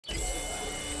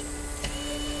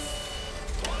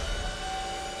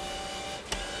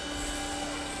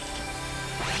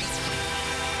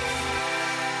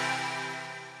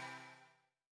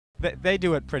They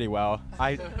do it pretty well.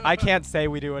 I can't say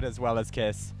we do it as well as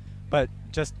Kiss, but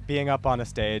just being up on a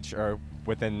stage or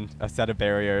within a set of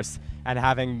barriers and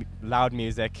having loud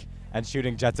music and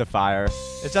shooting jets of fire,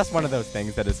 it's just one of those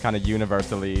things that is kind of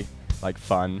universally like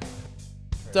fun.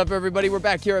 What's up, everybody? We're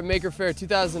back here at Maker Faire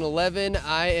 2011.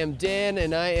 I am Dan,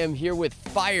 and I am here with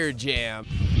Fire Jam.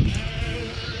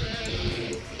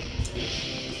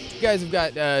 You guys have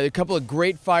got a couple of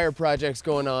great fire projects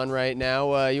going on right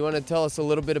now. You want to tell us a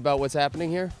little bit about what's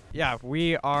happening here? Yeah,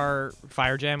 we are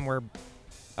Fire Jam. We're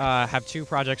have two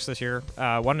projects this year.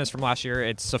 One is from last year.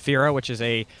 It's Saphira, which is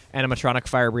a animatronic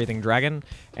fire-breathing dragon,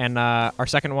 and our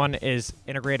second one is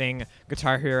integrating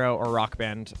Guitar Hero or Rock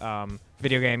Band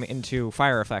video game into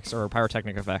fire effects or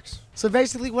pyrotechnic effects. So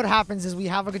basically what happens is we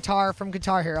have a guitar from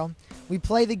Guitar Hero. We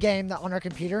play the game on our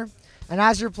computer, and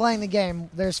as you're playing the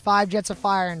game, there's 5 jets of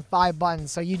fire and 5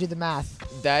 buttons, so you do the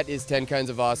math. That is 10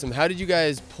 kinds of awesome. How did you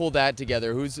guys pull that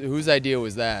together? Whose idea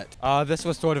was that? This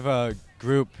was sort of a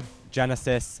group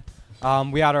genesis.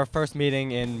 We had our first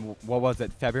meeting in, what was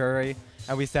it, February,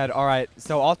 and we said, all right,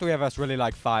 so all 3 of us really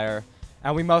like fire,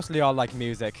 and we mostly all like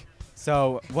music.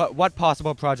 So what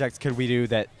possible projects could we do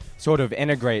that sort of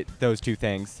integrate those 2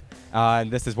 things? And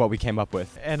this is what we came up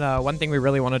with. And one thing we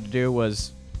really wanted to do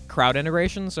was crowd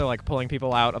integration, so like pulling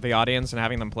people out of the audience and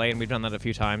having them play, and we've done that a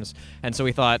few times. And so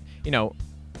we thought, you know,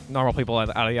 normal people out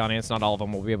of the audience, not all of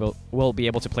them will be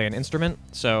able to play an instrument,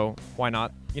 so why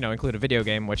not, you know, include a video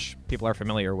game which people are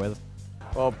familiar with.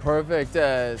 Well, perfect.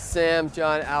 Sam,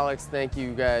 John, Alex, thank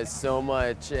you guys so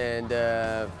much, and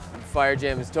Fire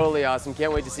Jam is totally awesome.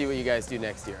 Can't wait to see what you guys do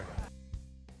next year.